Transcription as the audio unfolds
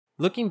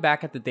Looking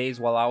back at the days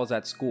while I was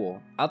at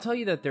school, I'll tell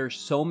you that there are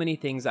so many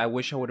things I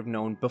wish I would have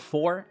known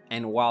before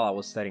and while I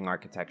was studying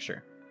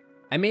architecture.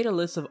 I made a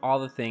list of all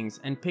the things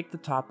and picked the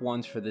top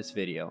ones for this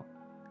video.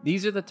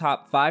 These are the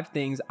top 5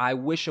 things I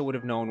wish I would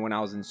have known when I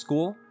was in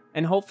school,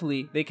 and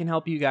hopefully they can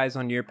help you guys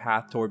on your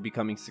path toward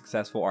becoming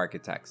successful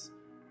architects.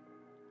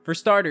 For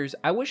starters,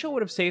 I wish I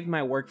would have saved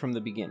my work from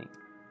the beginning.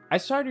 I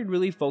started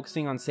really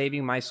focusing on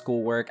saving my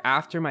schoolwork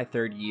after my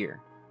 3rd year.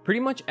 Pretty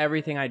much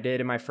everything I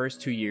did in my first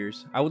 2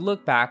 years, I would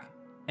look back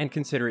and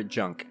consider it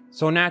junk,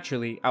 so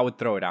naturally I would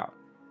throw it out.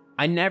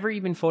 I never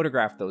even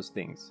photographed those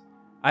things.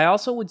 I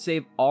also would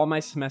save all my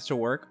semester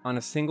work on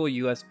a single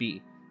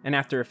USB, and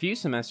after a few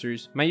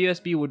semesters, my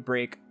USB would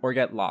break or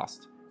get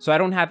lost, so I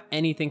don't have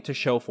anything to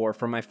show for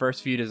from my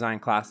first few design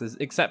classes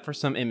except for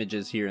some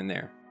images here and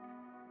there.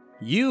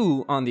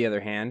 You, on the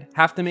other hand,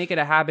 have to make it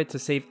a habit to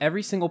save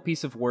every single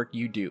piece of work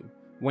you do.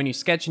 When you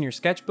sketch in your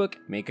sketchbook,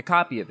 make a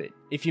copy of it.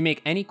 If you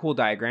make any cool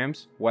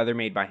diagrams, whether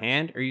made by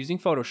hand or using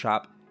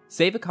Photoshop,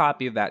 save a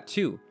copy of that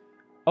too.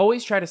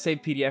 Always try to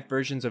save PDF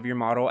versions of your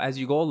model as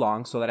you go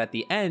along so that at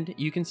the end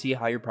you can see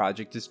how your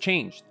project has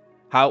changed,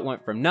 how it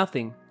went from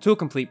nothing to a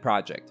complete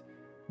project.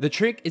 The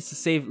trick is to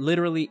save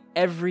literally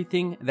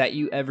everything that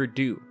you ever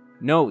do.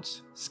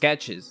 Notes,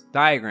 sketches,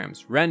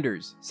 diagrams,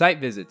 renders, site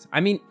visits,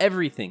 I mean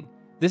everything.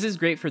 This is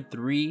great for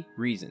 3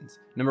 reasons.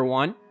 Number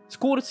 1, it's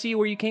cool to see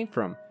where you came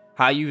from,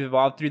 how you've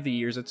evolved through the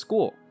years at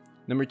school.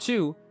 Number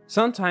 2,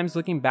 sometimes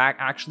looking back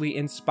actually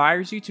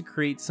inspires you to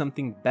create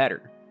something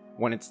better.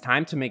 When it's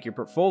time to make your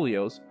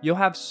portfolios, you'll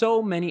have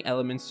so many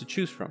elements to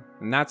choose from,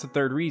 and that's the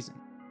 3rd reason.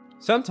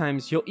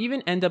 Sometimes you'll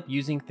even end up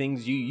using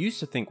things you used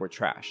to think were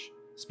trash.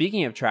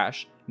 Speaking of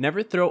trash,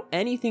 never throw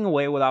anything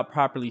away without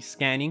properly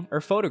scanning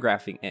or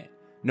photographing it,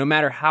 no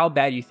matter how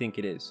bad you think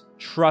it is.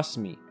 Trust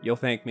me, you'll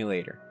thank me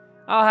later.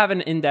 I'll have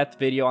an in-depth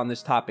video on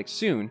this topic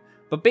soon,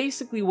 but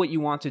basically what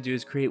you want to do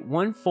is create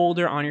one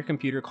folder on your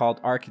computer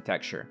called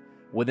architecture.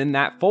 Within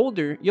that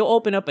folder, you'll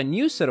open up a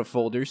new set of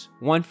folders,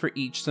 one for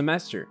each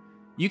semester.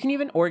 You can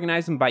even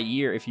organize them by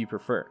year if you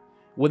prefer.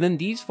 Within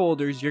these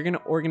folders, you're going to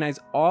organize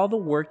all the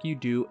work you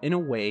do in a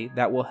way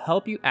that will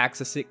help you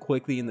access it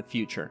quickly in the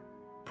future.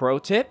 Pro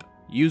tip,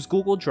 use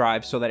Google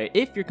Drive so that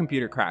if your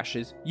computer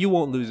crashes, you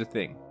won't lose a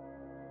thing.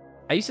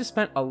 I used to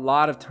spend a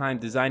lot of time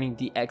designing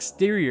the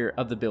exterior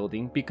of the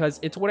building because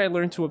it's what I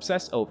learned to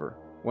obsess over.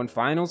 When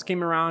finals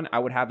came around, I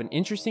would have an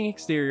interesting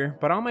exterior,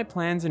 but all my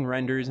plans and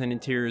renders and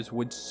interiors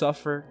would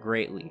suffer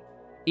greatly.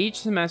 Each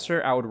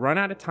semester, I would run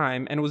out of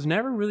time and was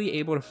never really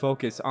able to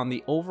focus on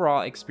the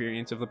overall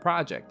experience of the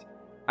project.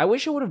 I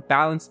wish I would have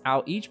balanced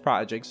out each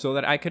project so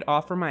that I could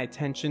offer my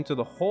attention to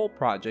the whole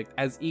project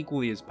as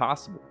equally as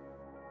possible.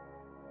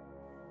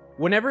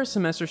 Whenever a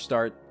semester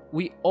starts,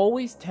 we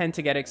always tend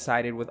to get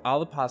excited with all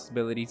the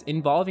possibilities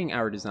involving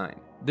our design.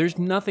 There's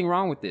nothing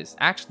wrong with this.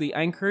 Actually,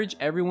 I encourage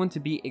everyone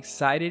to be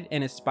excited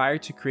and aspire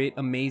to create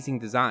amazing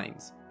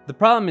designs. The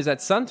problem is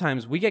that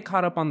sometimes we get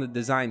caught up on the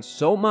design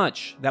so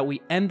much that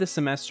we end the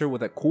semester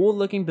with a cool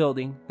looking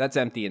building that's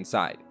empty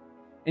inside.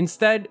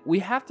 Instead, we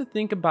have to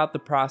think about the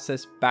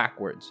process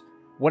backwards.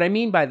 What I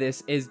mean by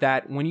this is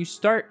that when you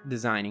start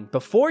designing,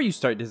 before you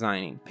start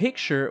designing,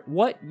 picture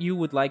what you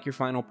would like your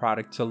final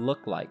product to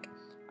look like.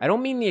 I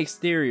don't mean the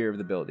exterior of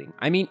the building,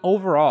 I mean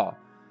overall.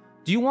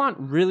 Do you want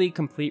really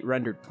complete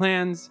rendered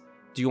plans?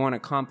 Do you want a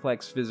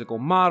complex physical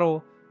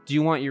model? Do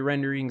you want your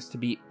renderings to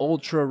be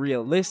ultra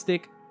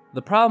realistic?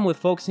 The problem with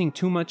focusing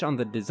too much on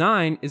the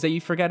design is that you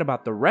forget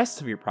about the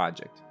rest of your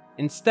project.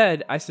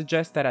 Instead, I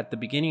suggest that at the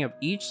beginning of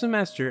each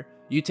semester,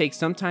 you take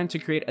some time to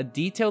create a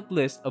detailed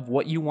list of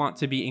what you want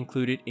to be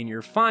included in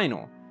your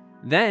final.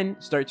 Then,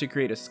 start to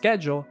create a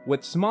schedule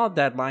with small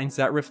deadlines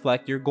that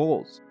reflect your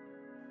goals.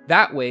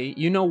 That way,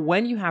 you know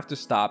when you have to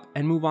stop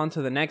and move on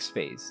to the next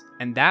phase,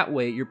 and that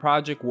way your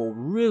project will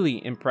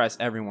really impress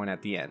everyone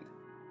at the end.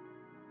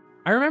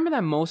 I remember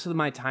that most of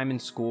my time in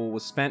school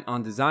was spent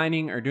on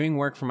designing or doing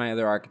work for my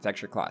other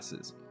architecture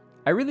classes.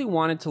 I really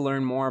wanted to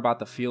learn more about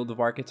the field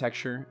of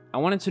architecture. I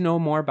wanted to know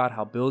more about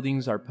how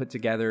buildings are put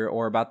together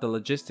or about the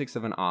logistics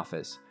of an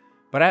office.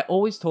 But I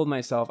always told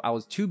myself I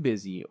was too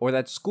busy or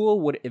that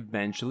school would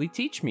eventually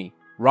teach me.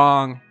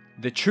 Wrong.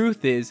 The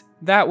truth is,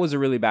 that was a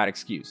really bad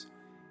excuse.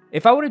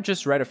 If I would have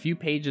just read a few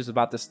pages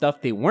about the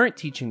stuff they weren't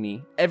teaching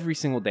me every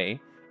single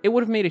day, it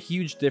would have made a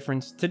huge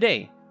difference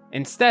today.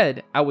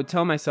 Instead, I would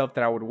tell myself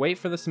that I would wait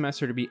for the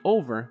semester to be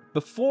over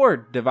before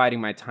dividing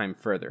my time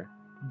further.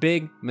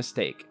 Big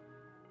mistake.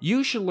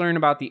 You should learn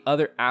about the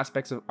other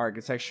aspects of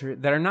architecture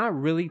that are not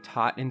really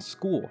taught in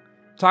school.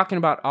 Talking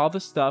about all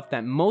the stuff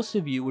that most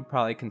of you would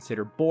probably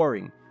consider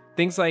boring.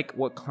 Things like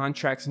what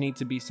contracts need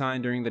to be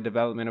signed during the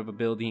development of a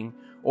building,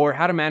 or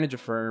how to manage a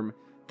firm.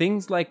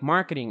 Things like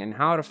marketing and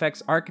how it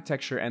affects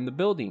architecture and the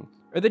building,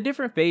 or the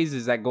different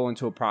phases that go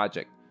into a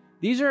project.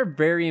 These are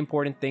very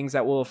important things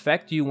that will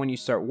affect you when you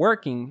start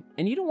working,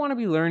 and you don't want to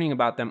be learning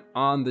about them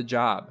on the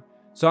job.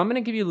 So I'm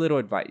going to give you a little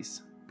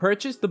advice.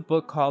 Purchase the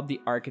book called The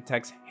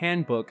Architect's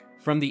Handbook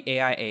from the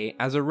AIA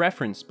as a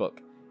reference book.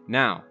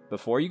 Now,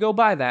 before you go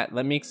buy that,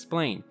 let me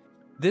explain.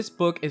 This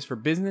book is for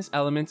business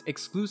elements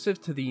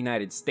exclusive to the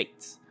United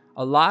States.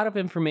 A lot of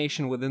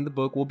information within the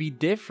book will be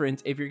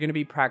different if you're going to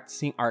be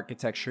practicing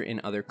architecture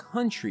in other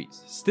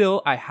countries.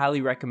 Still, I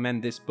highly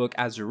recommend this book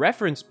as a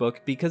reference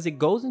book because it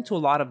goes into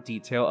a lot of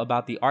detail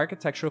about the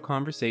architectural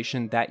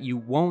conversation that you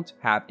won't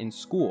have in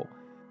school.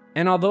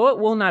 And although it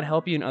will not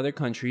help you in other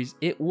countries,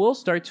 it will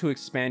start to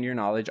expand your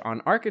knowledge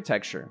on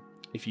architecture.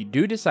 If you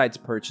do decide to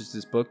purchase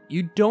this book,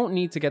 you don't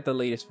need to get the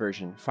latest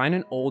version. Find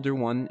an older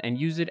one and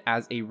use it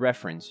as a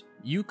reference.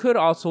 You could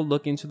also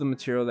look into the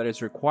material that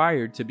is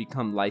required to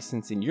become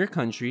licensed in your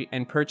country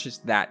and purchase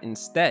that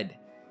instead.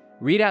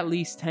 Read at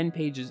least 10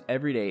 pages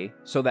every day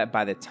so that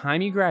by the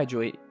time you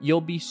graduate, you'll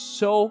be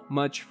so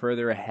much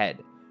further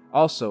ahead.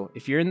 Also,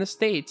 if you're in the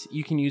States,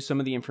 you can use some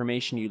of the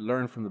information you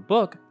learn from the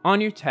book on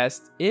your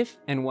test if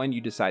and when you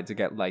decide to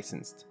get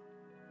licensed.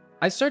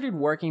 I started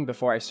working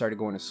before I started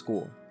going to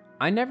school.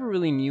 I never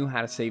really knew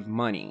how to save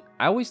money.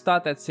 I always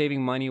thought that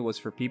saving money was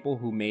for people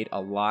who made a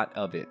lot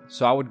of it.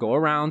 So I would go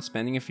around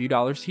spending a few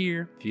dollars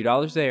here, a few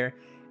dollars there,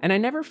 and I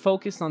never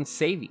focused on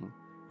saving.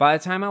 By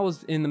the time I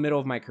was in the middle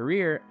of my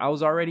career, I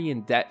was already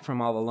in debt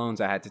from all the loans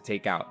I had to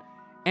take out.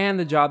 And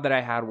the job that I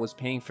had was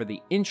paying for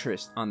the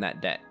interest on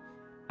that debt.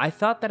 I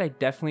thought that I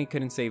definitely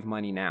couldn't save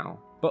money now,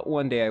 but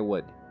one day I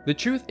would. The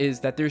truth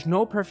is that there's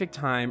no perfect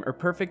time or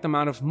perfect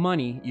amount of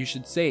money you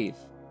should save.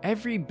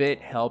 Every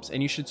bit helps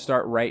and you should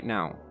start right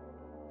now.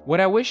 What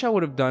I wish I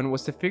would have done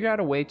was to figure out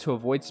a way to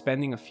avoid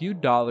spending a few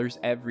dollars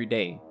every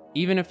day,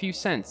 even a few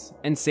cents,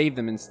 and save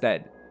them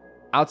instead.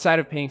 Outside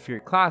of paying for your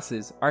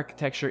classes,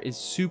 architecture is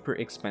super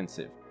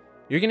expensive.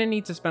 You're going to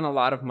need to spend a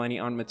lot of money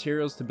on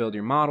materials to build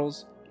your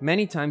models.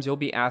 Many times you'll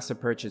be asked to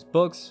purchase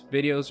books,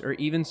 videos, or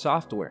even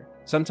software.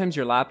 Sometimes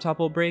your laptop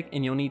will break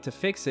and you'll need to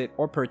fix it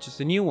or purchase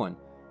a new one.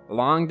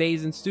 Long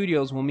days in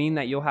studios will mean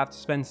that you'll have to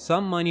spend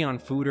some money on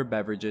food or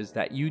beverages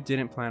that you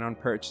didn't plan on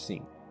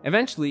purchasing.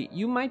 Eventually,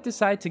 you might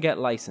decide to get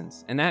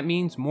licensed, and that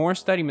means more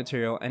study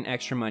material and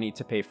extra money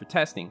to pay for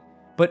testing.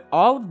 But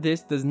all of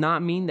this does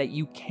not mean that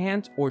you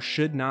can't or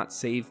should not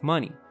save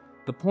money.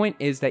 The point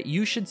is that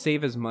you should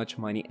save as much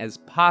money as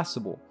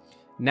possible.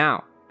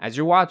 Now, as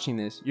you're watching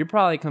this, you're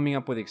probably coming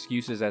up with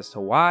excuses as to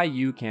why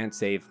you can't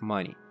save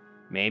money.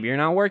 Maybe you're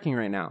not working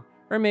right now,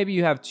 or maybe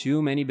you have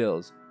too many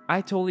bills.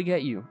 I totally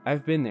get you,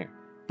 I've been there.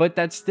 But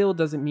that still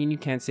doesn't mean you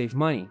can't save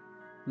money.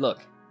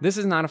 Look, this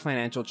is not a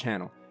financial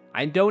channel.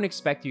 I don't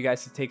expect you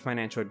guys to take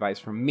financial advice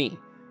from me,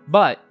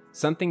 but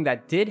something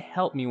that did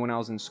help me when I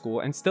was in school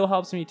and still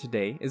helps me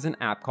today is an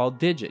app called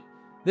Digit.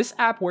 This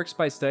app works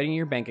by studying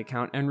your bank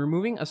account and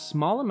removing a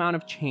small amount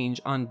of change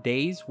on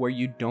days where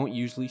you don't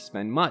usually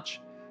spend much.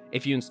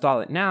 If you install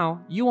it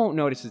now, you won't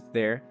notice it's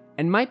there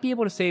and might be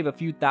able to save a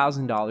few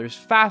 $1,000s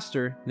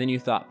faster than you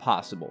thought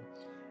possible.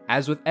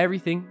 As with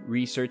everything,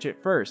 research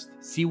it first,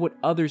 see what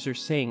others are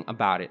saying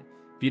about it.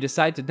 If you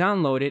decide to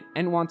download it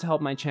and want to help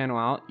my channel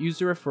out, use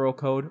the referral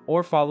code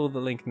or follow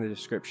the link in the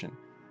description.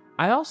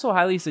 I also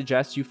highly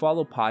suggest you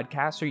follow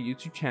podcasts or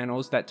YouTube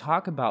channels that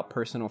talk about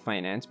personal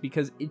finance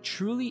because it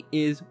truly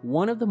is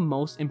one of the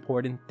most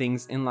important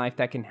things in life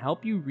that can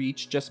help you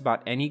reach just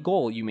about any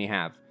goal you may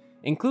have,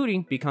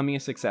 including becoming a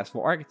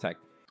successful architect.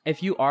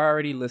 If you are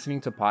already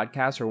listening to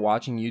podcasts or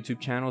watching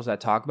YouTube channels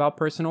that talk about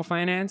personal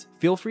finance,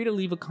 feel free to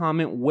leave a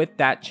comment with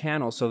that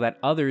channel so that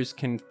others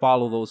can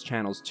follow those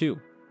channels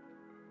too.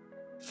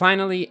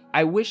 Finally,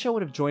 I wish I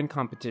would have joined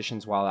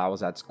competitions while I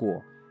was at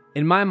school.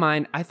 In my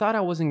mind, I thought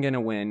I wasn't going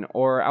to win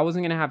or I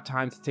wasn't going to have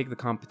time to take the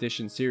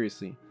competition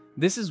seriously.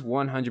 This is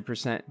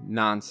 100%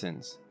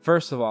 nonsense.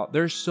 First of all,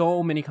 there's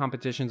so many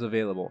competitions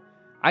available.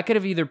 I could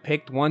have either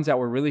picked ones that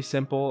were really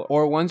simple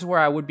or ones where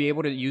I would be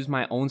able to use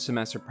my own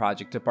semester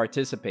project to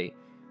participate.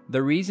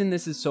 The reason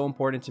this is so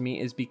important to me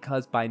is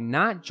because by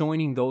not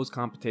joining those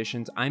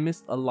competitions, I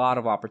missed a lot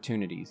of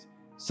opportunities.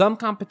 Some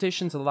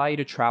competitions allow you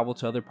to travel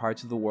to other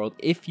parts of the world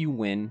if you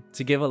win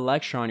to give a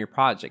lecture on your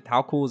project.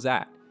 How cool is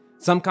that?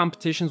 Some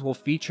competitions will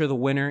feature the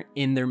winner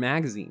in their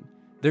magazine.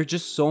 There are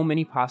just so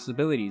many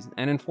possibilities,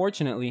 and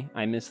unfortunately,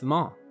 I missed them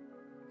all.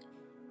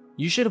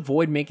 You should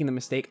avoid making the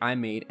mistake I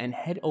made and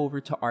head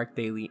over to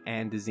ARCHDAILY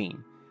and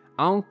DEZEEN.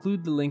 I'll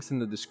include the links in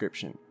the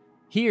description.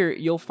 Here,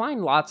 you'll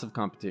find lots of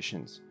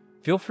competitions.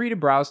 Feel free to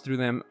browse through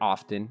them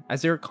often,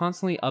 as they are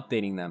constantly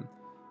updating them.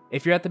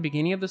 If you're at the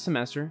beginning of the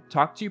semester,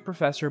 talk to your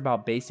professor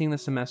about basing the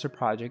semester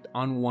project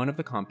on one of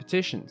the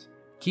competitions.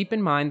 Keep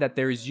in mind that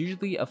there is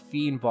usually a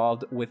fee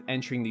involved with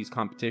entering these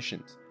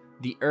competitions.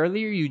 The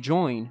earlier you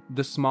join,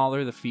 the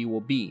smaller the fee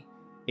will be.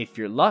 If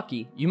you're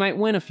lucky, you might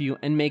win a few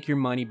and make your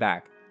money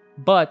back.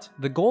 But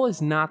the goal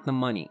is not the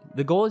money.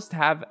 The goal is to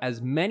have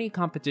as many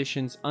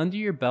competitions under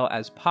your belt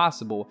as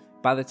possible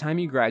by the time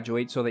you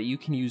graduate so that you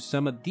can use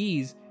some of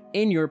these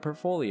in your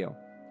portfolio.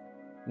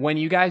 When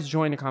you guys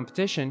join a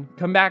competition,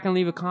 come back and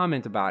leave a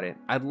comment about it.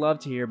 I'd love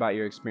to hear about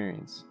your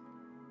experience.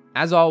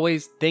 As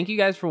always, thank you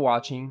guys for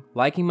watching,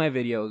 liking my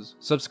videos,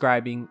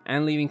 subscribing,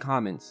 and leaving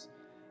comments.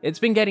 It's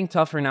been getting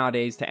tougher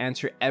nowadays to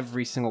answer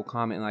every single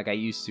comment like I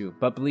used to,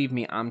 but believe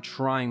me, I'm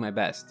trying my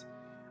best.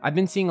 I've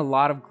been seeing a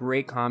lot of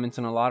great comments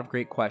and a lot of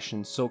great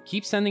questions, so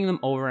keep sending them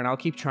over and I'll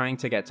keep trying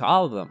to get to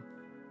all of them.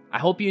 I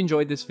hope you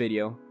enjoyed this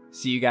video.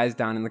 See you guys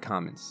down in the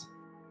comments.